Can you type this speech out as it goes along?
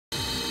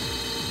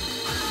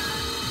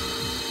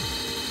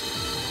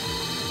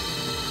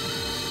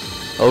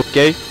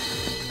Okay.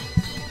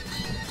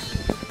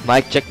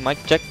 Mic check, mic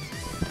check.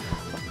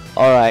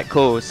 Alright,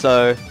 cool.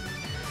 So,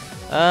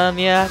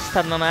 yeah, I just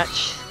had my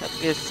match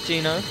against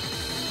Gino,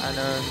 and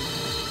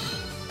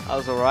I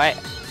was alright.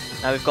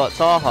 Now we've got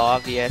Taha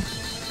vs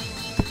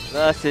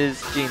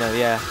versus Gino,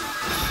 yeah.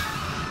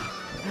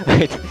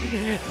 Wait,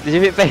 did you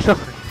hit Fei Long?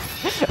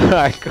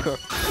 Alright, cool.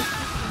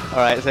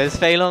 Alright, so it's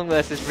Fei Long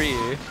versus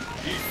Ryu,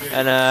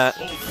 and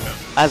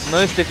as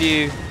most of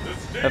you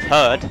have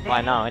heard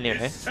by now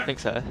anyway, I think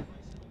so,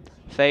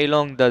 Fei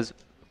Long does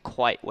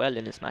quite well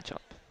in this matchup.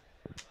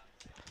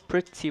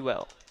 Pretty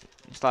well.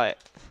 It's like,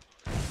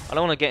 I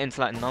don't want to get into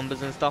like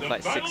numbers and stuff,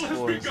 like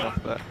 6-4 and stuff,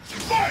 but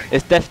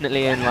it's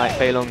definitely in like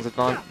Fei Long's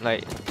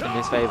like in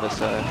his favour.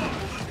 So,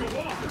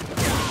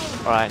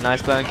 alright,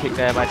 nice burn kick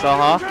there by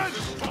Taha.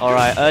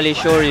 Alright, early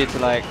Shoryu to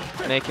like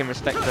make him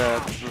respect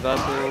the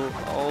reversal.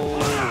 Oh,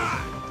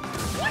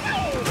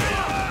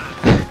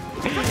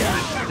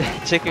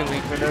 chicken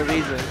wing for no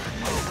reason.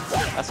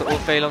 That's what all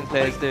Fei Long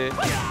players do,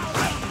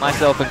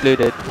 myself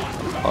included.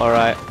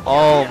 Alright,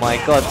 oh my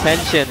god,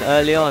 tension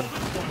early on.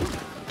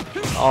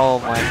 Oh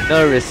my,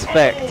 no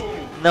respect.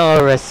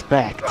 No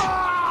respect.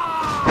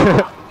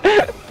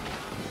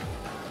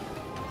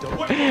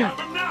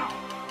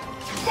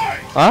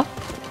 Huh?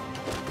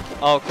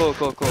 Oh, cool,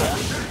 cool, cool.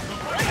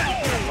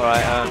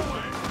 Alright,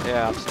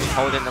 yeah, I've just been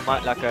holding the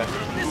mic like a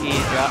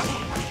e-drop.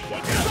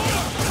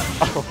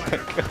 Oh my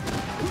god.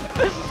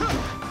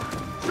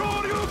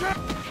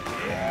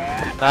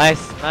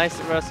 Nice, nice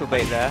reversal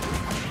bait there.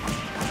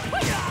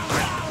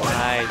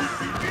 Nice.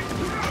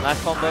 Nice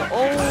combo.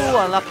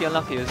 Oh, unlucky,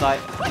 unlucky. It was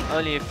like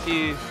only a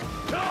few.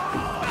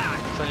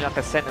 It's only like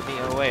a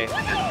centimeter away.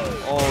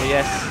 Oh,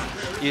 yes.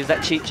 Use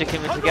that cheap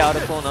chicken wing to get out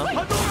of the corner.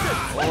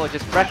 Oh,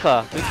 just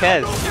wrecker. Who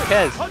cares? Who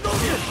cares?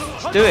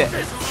 Just do it.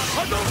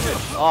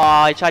 Oh,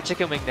 I tried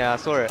chicken wing there. I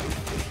saw it.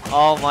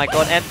 Oh my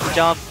god. Empty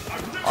jump.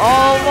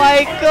 Oh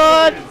my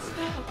god.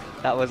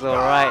 That was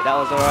alright. That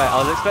was alright. I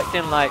was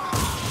expecting like,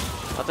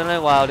 I don't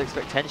know why I would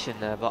expect tension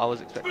there, but I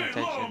was expecting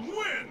tension.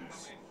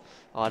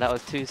 Oh, that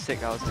was too sick,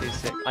 that was too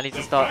sick. I need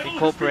to start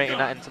incorporating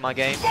that into my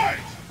game.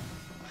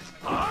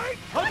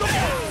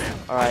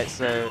 Alright,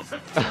 so,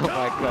 oh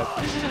my god.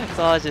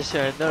 So I was just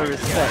showing no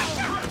respect.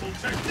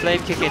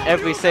 Flame kicking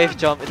every safe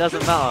jump, it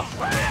doesn't matter.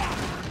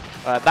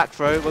 Alright, back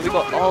throw, what we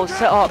got? Oh,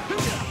 set up!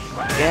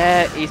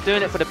 Yeah, he's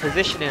doing it for the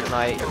positioning,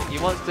 like, he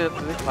wants to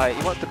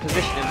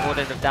position him more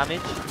than the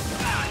damage.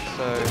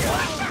 So,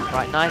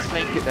 right, nice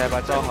flame kick there by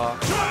Taha.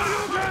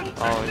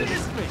 Oh,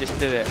 just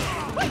do it.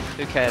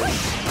 Who cares?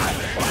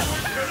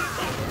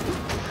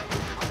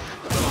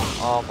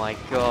 Oh my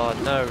god,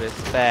 no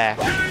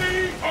respect.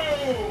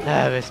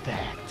 No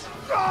respect.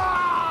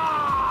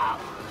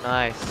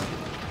 Nice.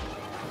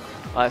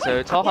 Alright,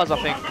 so Taha's, I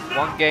think,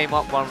 1 game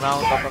up, 1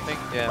 round up, I think.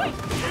 Yeah.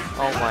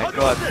 Oh my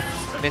god.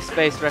 Miss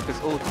space records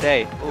all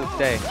day. All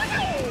day.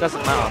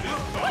 Doesn't matter.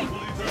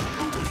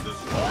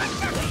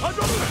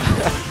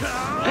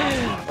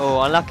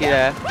 Oh, unlucky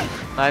there.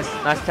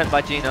 Nice 10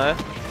 by Gino.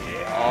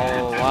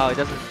 Oh wow, he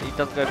doesn't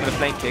go for the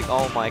flame kick.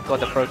 Oh my god,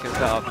 the broken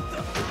setup.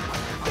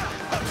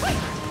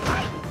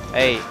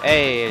 Hey,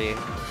 hey. I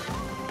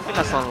think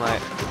that's on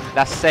like,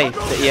 that's safe.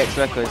 The EX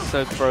record is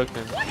so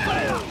broken.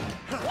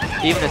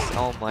 Even this,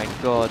 oh my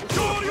god.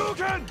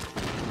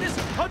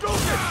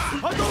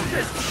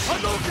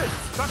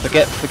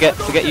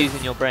 Forget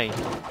using your brain.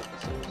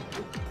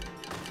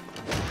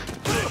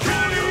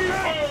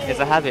 It's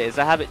a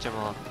habit,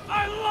 Jamal.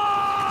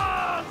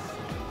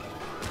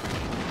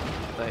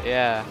 But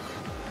yeah.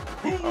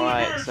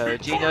 Alright, so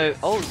Gino,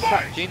 oh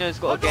crap, Gino's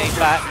got a game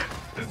back.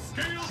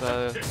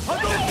 So,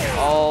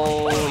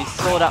 oh, he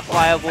saw that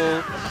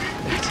fireball.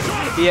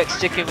 EX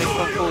chicken wing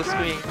from full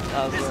screen.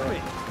 That was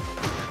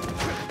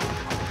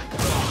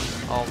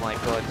oh my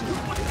god.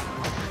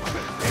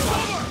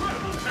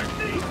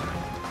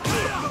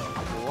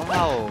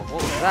 Wow,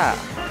 what was that?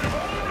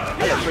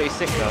 That looked pretty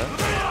sick though.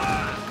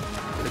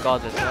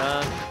 Regardless.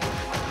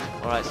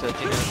 Alright, so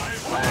Gino,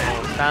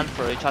 oh, stand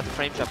for it, he tried to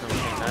frame trap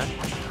everything there.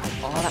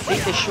 Oh, that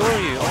beat the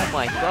Shoryu, oh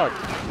my god.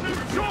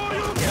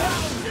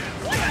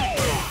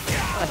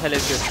 What the hell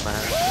is this,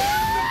 man?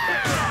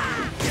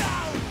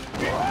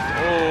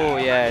 Oh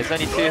yeah, it's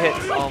only 2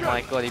 hits. Oh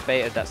my god, he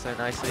baited that so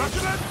nicely.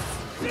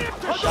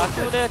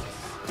 Shackled it.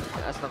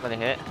 That's not gonna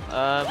hit.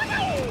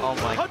 Oh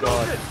my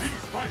god.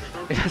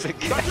 He doesn't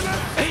care.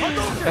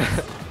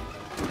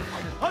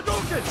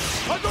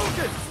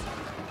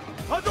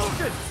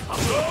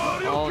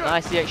 Oh,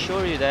 nice EX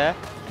Shoryu there.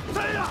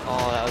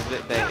 Oh, that was a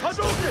bit bait.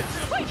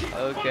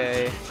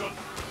 Okay.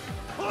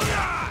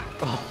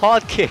 Oh,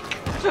 hard kick.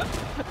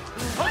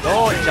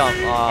 Oh, jump.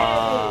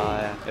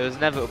 Ah, yeah. It was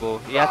inevitable.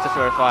 He had to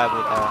throw a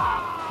fireball there.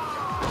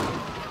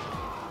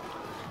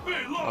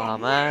 Oh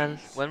man,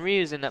 when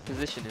Ryu's in that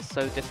position, it's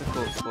so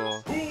difficult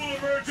for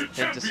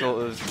him to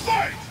sort of.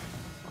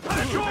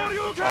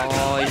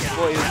 Oh, he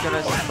thought he was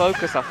gonna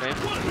focus, I think.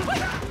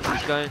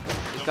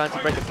 He's going to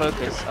break the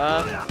focus.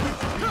 Oh,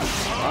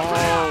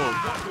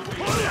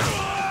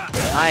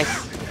 nice.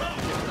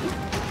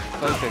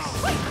 Focus.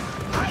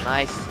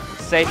 Nice.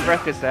 safe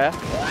records there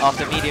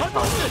after medium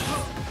punch.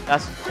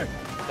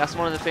 That's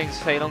one of the things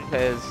Fei Long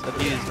players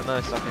abuse the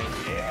most, I think.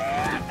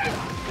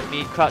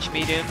 The crouch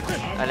medium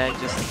and then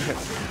just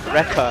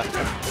Rekka.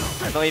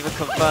 And not even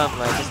confirm,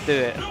 like just do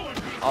it.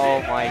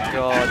 Oh my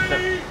god,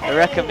 the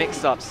Rekka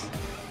mix-ups.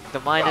 The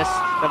minus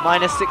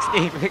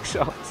 16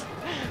 mix-ups.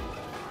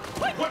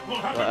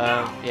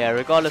 But yeah,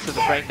 regardless of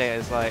the frame data,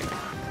 it's like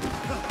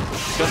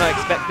if you're not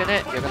expecting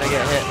it, you're gonna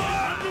get hit.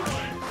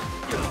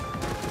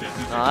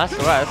 No, that's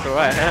alright, that's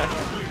alright.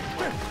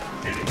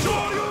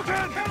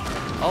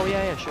 Oh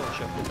yeah, sure.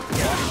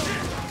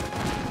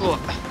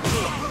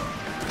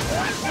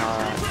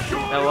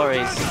 No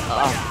worries.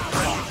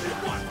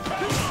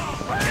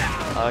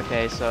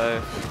 Okay,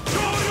 so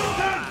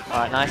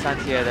alright, nice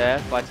anti-air there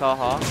by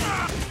Taha.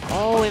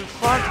 Oh, in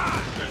front.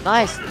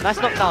 Nice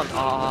knockdown.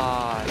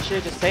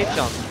 Should have just safe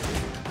jumped.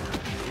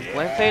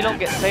 When Fei Long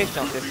gets safe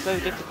jumped, it's so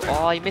difficult.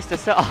 Oh, he missed the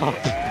setup.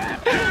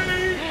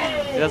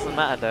 It doesn't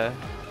matter though.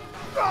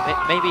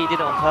 Maybe he did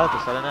it on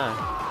purpose, I don't know.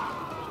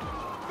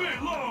 Fei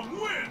Long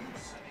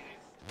wins.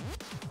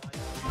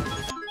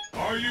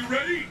 Are you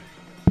ready?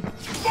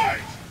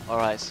 Fight!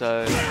 Alright,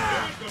 so...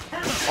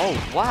 Oh,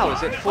 wow,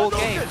 is it 4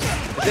 games?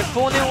 Is it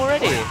 4-0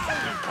 already?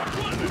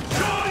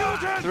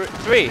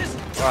 3?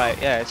 Right,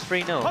 yeah, it's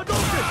 3-0.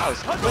 That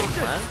was quick,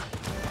 man.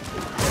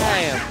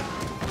 Damn.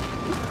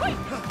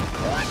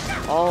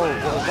 Oh,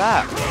 what was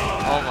that?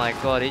 Oh my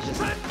god, he's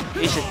just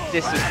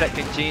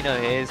disrespecting Gino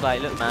here. He's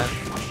like, look man,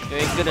 you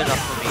ain't good enough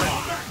for me.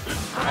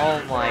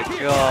 Oh my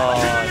god.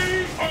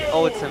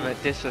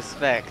 Ultimate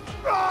disrespect.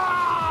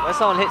 When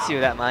someone hits you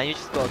with that, man, you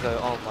just gotta go,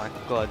 oh my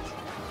god.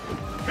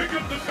 Pick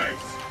up the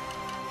pace.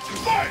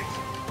 Fight!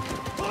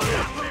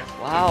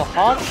 Wow,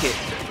 hard kick.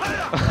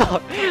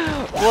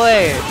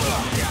 Boy,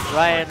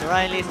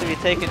 Ryan needs to be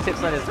taking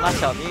tips on his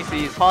matchup. He needs to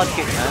use hard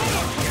kick, man.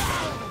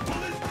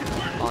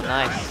 Oh,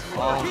 nice.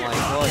 Oh my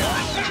god.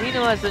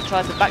 Gino hasn't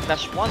tried to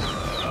backdash once.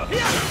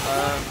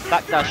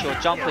 Backdash or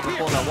jump in the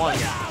corner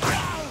once.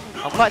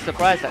 I'm quite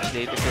surprised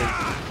actually because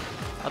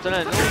I don't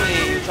know.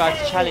 Normally you try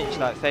to challenge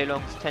like Fei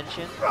Long's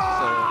tension, so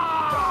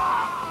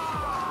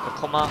the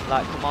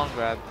command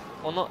grab.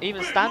 Or not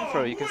even stand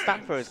throw, you can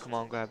stand throw his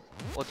command grab.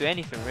 Or do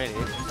anything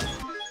really.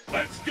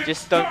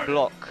 Just don't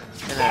block.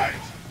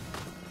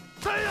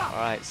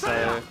 Alright,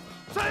 so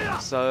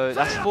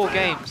that's 4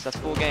 games,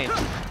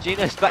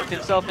 Gino's backed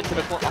himself into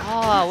the corner.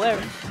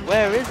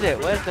 Where is it?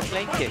 Where's the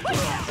flame kick?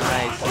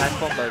 Nice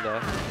combo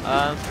though.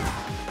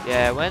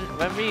 Yeah, when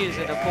Ryu's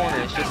in the corner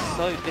it's just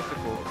so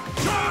difficult.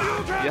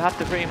 You have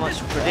to pretty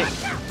much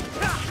predict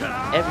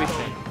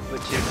everything,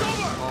 which is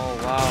oh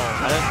wow.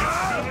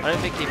 I don't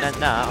think he meant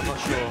that, I'm not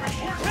sure.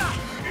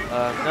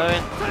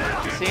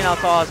 Seeing how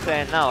Taha's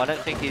playing now, I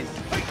don't think he's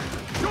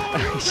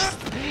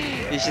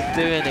he's just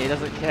doing it, he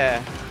doesn't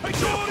care.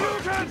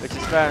 Which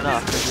is fair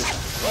enough, because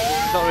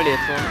it's not really a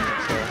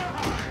tournament, so.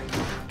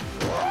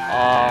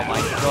 Oh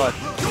my god.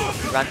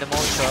 Random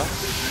ultra.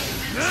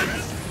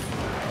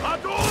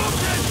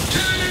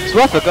 It's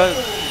worth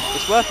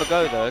a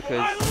go though,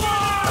 because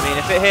I mean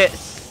if it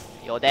hits,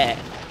 you're dead.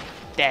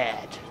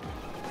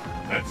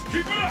 Let's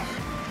keep it up.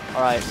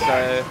 Alright,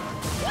 so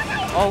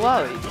oh wow,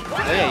 oh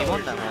yeah, you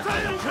won that match.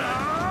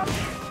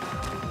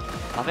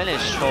 I think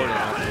it's trolling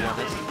now, to be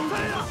honest.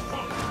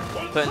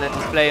 Putting the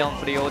display on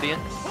for the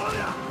audience.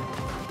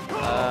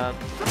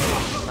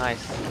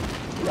 Nice.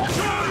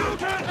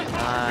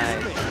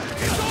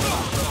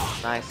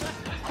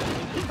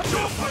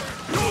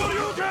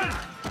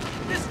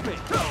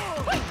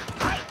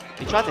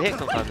 He tried to hit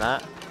confirm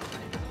that.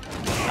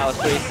 That was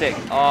pretty sick.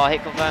 Oh,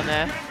 hit confirm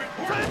there.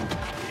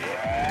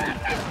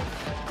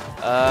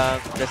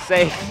 The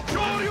safe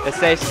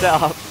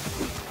setup.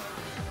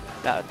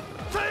 That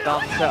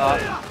dumb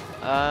setup.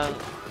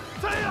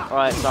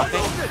 Alright, so I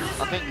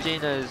think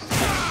Gino's,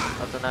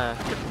 I don't know.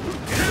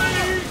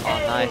 Oh,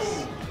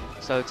 nice.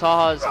 So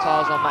Taha's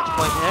on match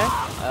point here.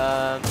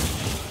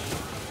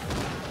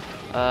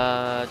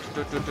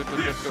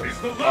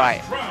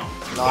 Alright,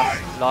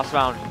 last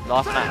round,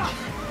 last match.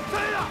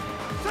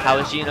 How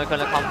is Gino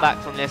gonna come back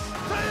from this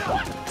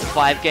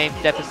 5-game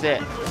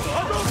deficit?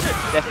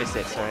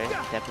 Deficit.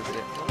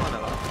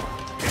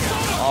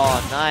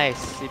 Oh,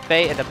 nice. He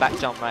baited the back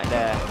jump right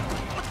there.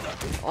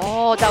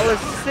 Oh, that was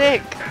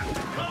sick.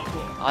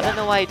 I don't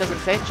know why he doesn't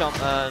safe jump.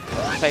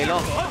 Fei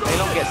Long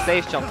gets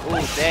safe jump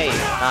all day.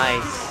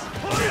 Nice.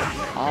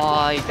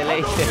 Oh, he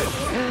delayed it.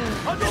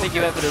 I think he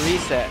went for the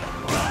reset.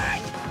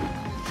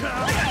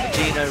 The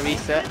Gino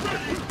reset.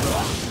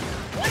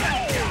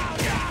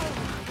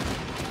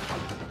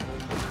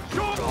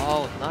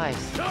 Oh,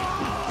 nice.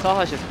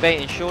 Taha's just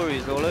baiting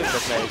Shoryus all over the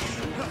place.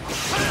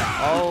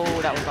 Oh,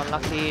 that was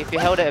unlucky. If he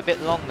held it a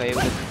bit longer, he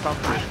would have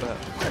crumbled, but...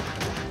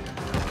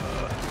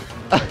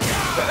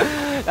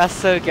 That's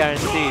so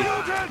guaranteed.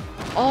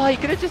 Oh, he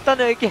could have just done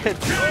it again.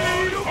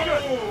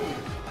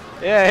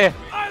 Yeah.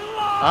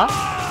 Huh?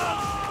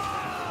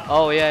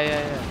 Oh,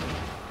 yeah.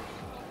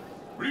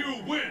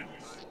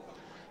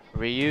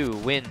 Ryu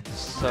wins.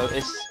 So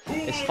it's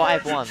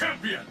 5-1.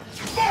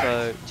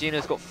 So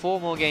Gino's got 4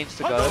 more games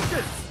to go.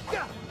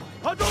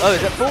 Oh,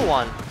 is it full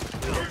one?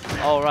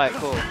 Oh, right,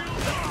 cool.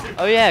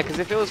 Oh yeah, because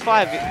if it was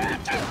 5,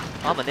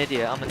 I'm an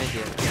idiot. I'm an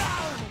idiot.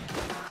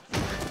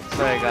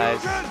 Sorry, guys.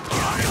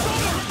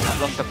 I've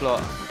lost the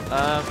plot.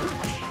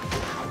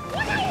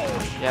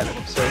 Yeah,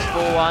 so it's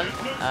 4-1,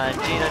 and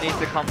Gino needs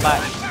to come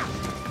back.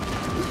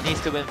 He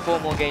needs to win 4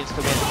 more games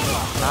to win.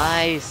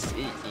 Nice.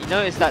 You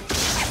notice that?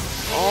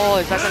 Oh,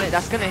 is that gonna?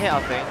 That's gonna hit,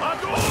 I think.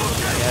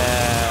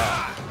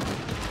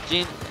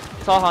 Yeah.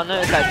 Taha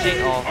noticed that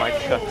Gino. Oh my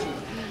god.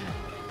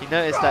 He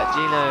noticed that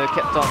Gino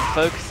kept on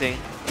focusing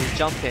his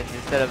jumping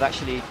instead of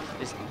actually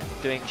just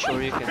doing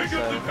Shoryuken.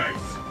 So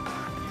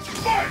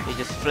he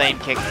just flame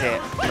kicked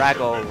it.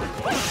 Ragdoll.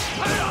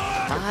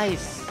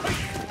 Nice.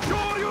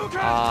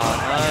 Oh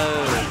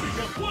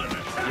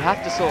no. You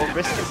have to sort of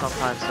risk it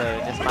sometimes though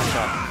in this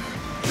matchup.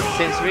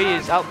 Since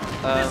Ryu's out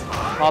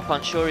half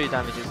punch Shoryu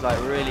damage is like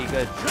really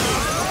good.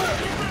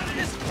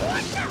 It's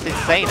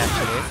insane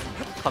actually.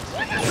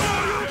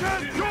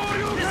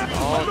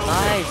 Oh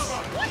nice.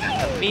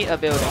 A meter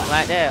building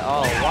right there.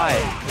 Oh why?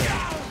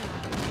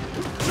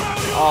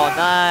 Oh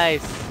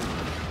nice.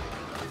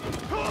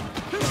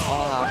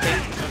 Oh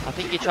I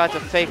think he tried to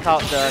fake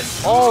out the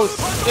oh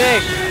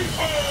sick!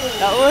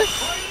 That was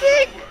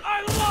sick!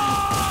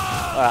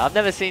 Alright, I've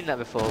never seen that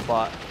before,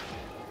 but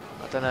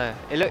I don't know.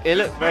 It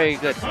looked very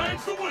good.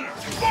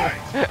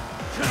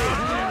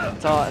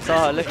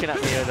 Taha looking at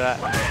me with that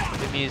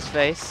bemused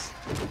face.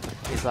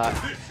 He's like,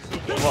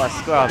 what a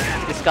scrub.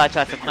 This guy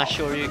tried to mash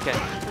Shoryuken.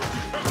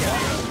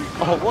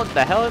 Oh, what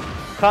the hell?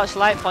 Crouch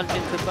light punch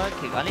into burn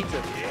kick. I need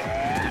to.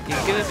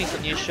 He's giving me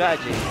some new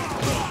strategy.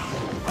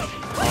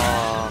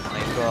 Oh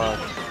my god.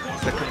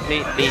 It's a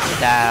complete beat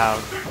down.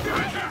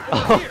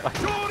 Oh my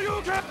god.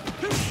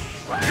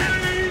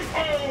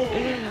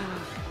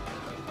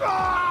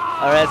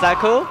 Alright, is that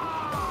cool?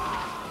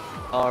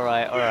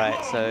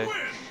 Alright, so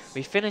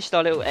we finished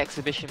our little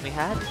exhibition we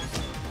had.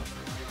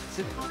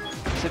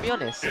 To be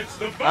honest.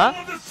 Huh?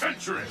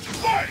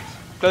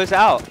 Close it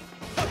out.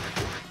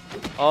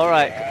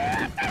 Alright.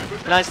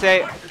 Can I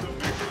say